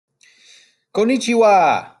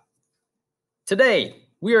Konnichiwa! Today,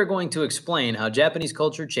 we are going to explain how Japanese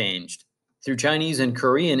culture changed through Chinese and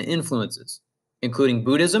Korean influences, including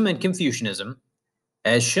Buddhism and Confucianism,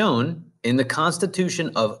 as shown in the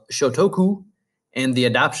Constitution of Shotoku and the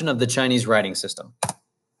adoption of the Chinese writing system.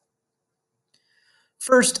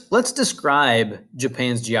 First, let's describe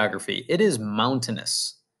Japan's geography. It is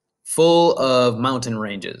mountainous, full of mountain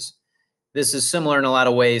ranges. This is similar in a lot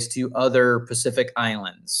of ways to other Pacific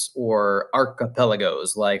islands or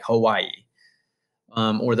archipelagos like Hawaii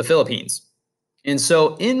or the Philippines. And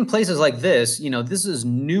so in places like this, this is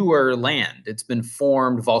newer land. It's been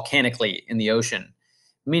formed volcanically in the ocean,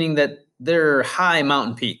 meaning that there are high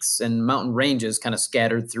mountain peaks and mountain ranges kind of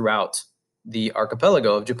scattered throughout the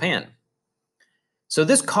archipelago of Japan. So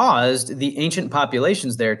this caused the ancient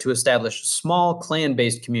populations there to establish small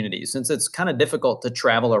clan-based communities. Since it's kind of difficult to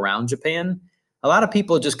travel around Japan, a lot of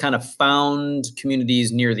people just kind of found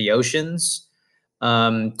communities near the oceans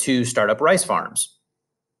to start up rice farms.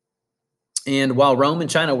 And while Rome and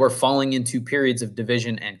China were falling into periods of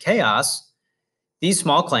division and chaos, these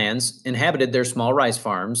small clans inhabited their small rice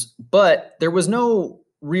farms, but there was no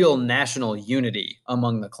real national unity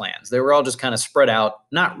among the clans. They were all just kind of spread out,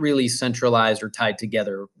 not really centralized or tied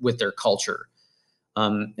together with their culture.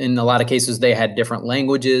 In a lot of cases, they had different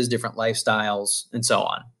languages, different lifestyles, and so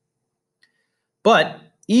on. But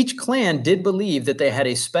each clan did believe that they had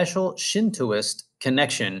a special Shintoist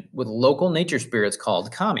connection with local nature spirits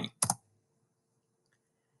called kami.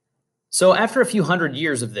 So after a few hundred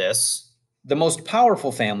years of this, the most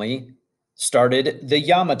powerful family started the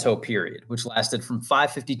Yamato period, which lasted from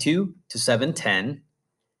 552 to 710.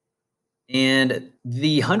 And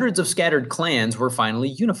the hundreds of scattered clans were finally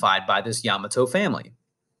unified by this Yamato family.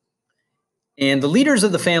 And the leaders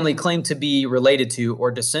of the family claimed to be related to or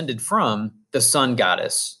descended from the sun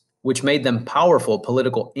goddess, which made them powerful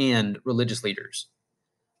political and religious leaders.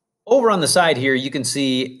 Over on the side here, you can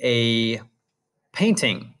see a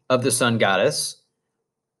painting of the sun goddess,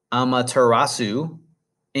 Amaterasu,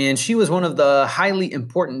 and she was one of the highly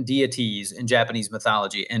important deities in Japanese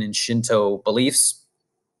mythology and in Shinto beliefs.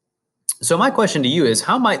 So my question to you is,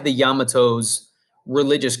 how might the Yamato's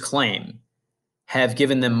religious claim have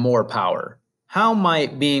given them more power? How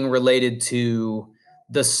might being related to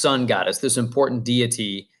the sun goddess, this important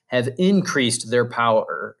deity, have increased their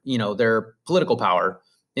power, their political power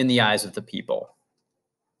in the eyes of the people?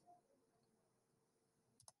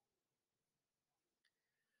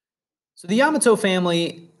 So the Yamato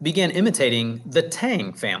family began imitating the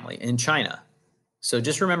Tang family in China. So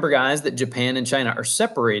just remember, guys, that Japan and China are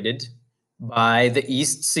separated by the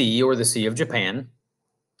East Sea or the Sea of Japan.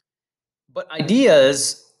 But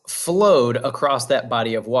ideas flowed across that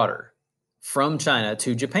body of water from China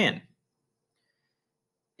to Japan.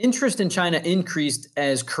 Interest in China increased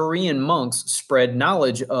as Korean monks spread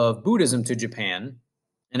knowledge of Buddhism to Japan.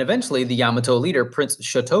 And eventually, the Yamato leader, Prince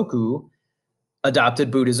Shotoku, adopted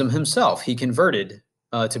Buddhism himself. He converted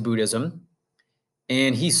to Buddhism,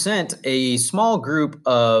 and he sent a small group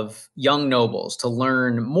of young nobles to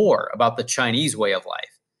learn more about the Chinese way of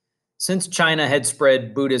life. Since China had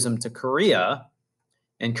spread Buddhism to Korea,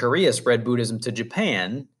 and Korea spread Buddhism to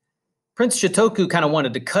Japan, Prince Shotoku kind of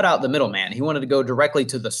wanted to cut out the middleman. He wanted to go directly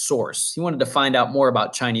to the source. He wanted to find out more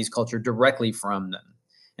about Chinese culture directly from them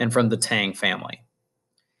and from the Tang family.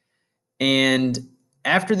 And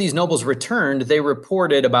after these nobles returned, they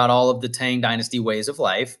reported about all of the Tang dynasty ways of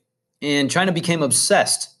life, and China became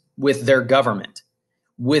obsessed with their government,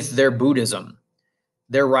 with their Buddhism,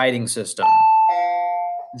 their writing system,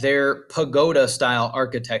 their pagoda-style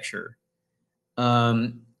architecture,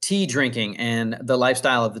 tea drinking, and the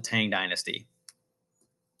lifestyle of the Tang dynasty.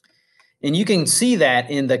 And you can see that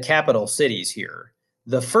in the capital cities here.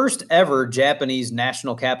 The first ever Japanese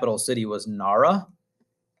national capital city was Nara,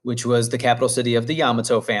 which was the capital city of the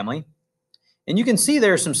Yamato family. And you can see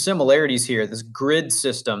there are some similarities here. This grid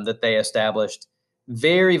system that they established,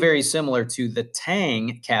 very, very similar to the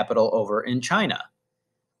Tang capital over in China.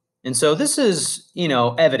 And so this is,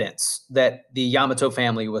 evidence that the Yamato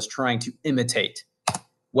family was trying to imitate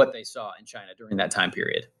what they saw in China during that time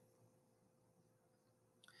period.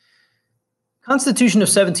 Constitution of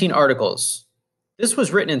 17 Articles. This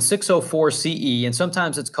was written in 604 CE, and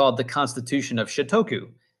sometimes it's called the Constitution of Shotoku,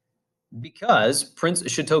 because Prince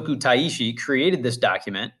Shotoku Taishi created this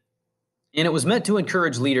document, and it was meant to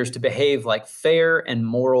encourage leaders to behave like fair and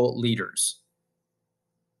moral leaders.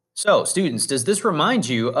 So, students, does this remind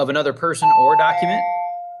you of another person or document?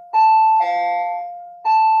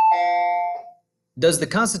 Does the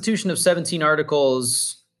Constitution of 17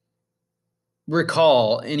 Articles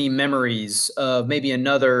recall any memories of maybe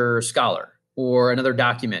another scholar or another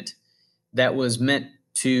document that was meant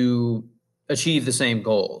to achieve the same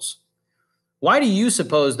goals. Why do you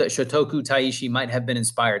suppose that Shotoku Taishi might have been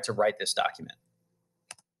inspired to write this document?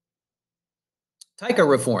 Taika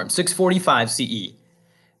reform, 645 CE.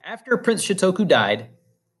 After Prince Shotoku died,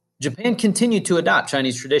 Japan continued to adopt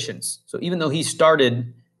Chinese traditions. So even though he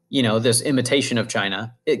started, this imitation of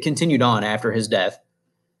China, it continued on after his death.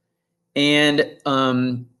 And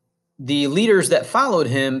the leaders that followed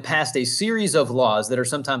him passed a series of laws that are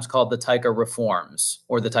sometimes called the Taika reforms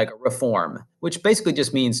or the Taika reform, which basically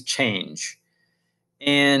just means change.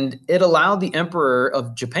 And it allowed the emperor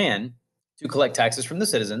of Japan to collect taxes from the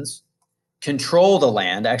citizens, control the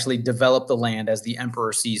land, actually develop the land as the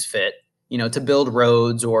emperor sees fit, to build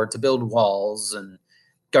roads or to build walls and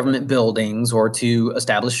government buildings or to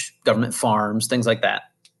establish government farms, things like that.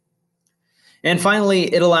 And finally,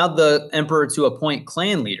 it allowed the emperor to appoint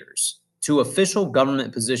clan leaders to official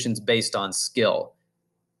government positions based on skill.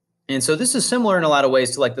 And so this is similar in a lot of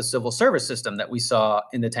ways to like the civil service system that we saw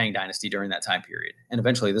in the Tang Dynasty during that time period, and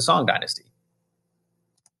eventually the Song Dynasty.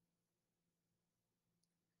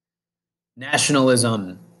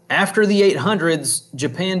 Nationalism. After the 800s,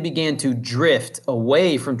 Japan began to drift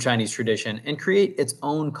away from Chinese tradition and create its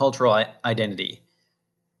own cultural identity.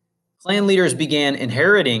 Clan leaders began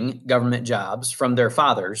inheriting government jobs from their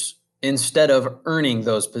fathers instead of earning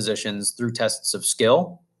those positions through tests of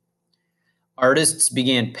skill. Artists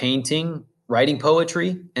began painting, writing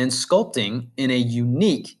poetry, and sculpting in a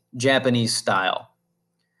unique Japanese style.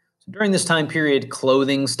 So during this time period,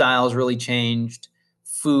 clothing styles really changed,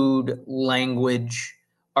 food, language,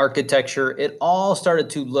 architecture, it all started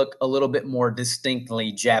to look a little bit more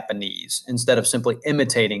distinctly Japanese instead of simply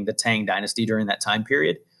imitating the Tang Dynasty during that time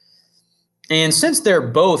period. And since they're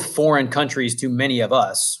both foreign countries to many of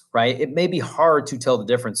us, right, it may be hard to tell the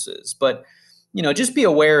differences. But, just be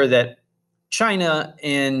aware that China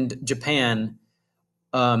and Japan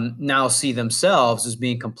now see themselves as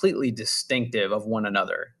being completely distinctive of one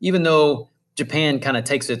another. Even though Japan kind of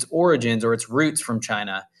takes its origins or its roots from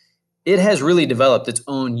China, it has really developed its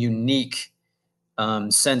own unique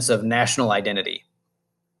sense of national identity.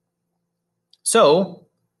 So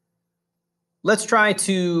let's try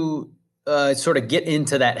to sort of get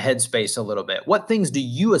into that headspace a little bit. What things do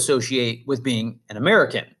you associate with being an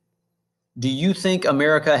American? Do you think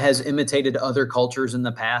America has imitated other cultures in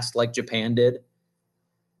the past like Japan did?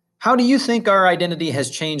 How do you think our identity has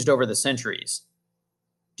changed over the centuries?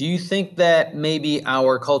 Do you think that maybe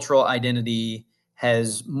our cultural identity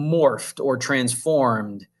has morphed or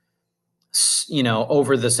transformed,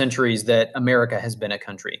 over the centuries that America has been a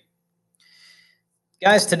country?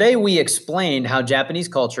 Guys, today we explained how Japanese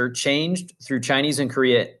culture changed through Chinese and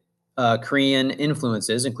Korean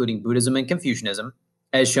influences, including Buddhism and Confucianism,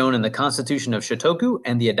 as shown in the Constitution of Shotoku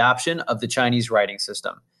and the adoption of the Chinese writing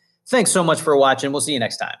system. Thanks so much for watching. We'll see you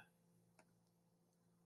next time.